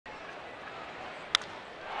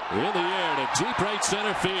In the air to deep right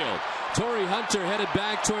center field. Torii Hunter headed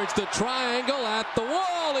back towards the triangle at the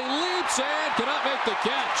wall. He leaps and cannot make the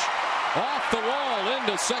catch. Off the wall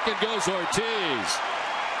into second goes Ortiz.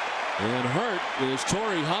 And hurt is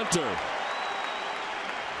Torii Hunter.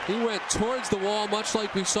 He went towards the wall much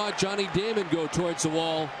like we saw Johnny Damon go towards the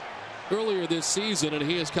wall earlier this season, and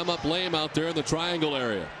he has come up lame out there in the triangle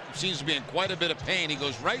area. Seems to be in quite a bit of pain. He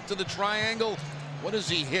goes right to the triangle. What does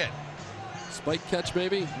he hit? Spike catch,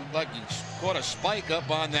 maybe? Looked like he caught a spike up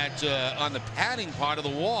on that on the padding part of the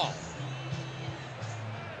wall.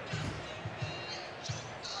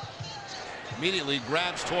 Immediately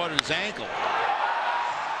grabs toward his ankle.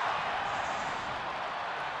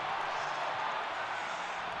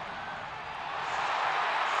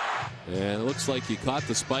 And it looks like he caught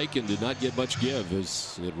the spike and did not get much give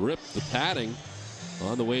as it ripped the padding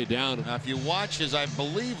on the way down. Now, if you watch his, I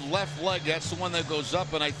believe, left leg, that's the one that goes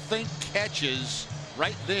up and I think catches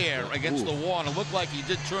right there against the wall. And it looked like he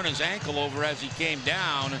did turn his ankle over as he came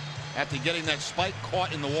down after getting that spike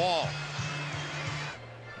caught in the wall.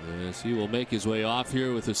 Yes, he will make his way off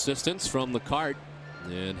here with assistance from the cart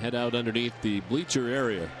and head out underneath the bleacher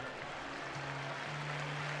area.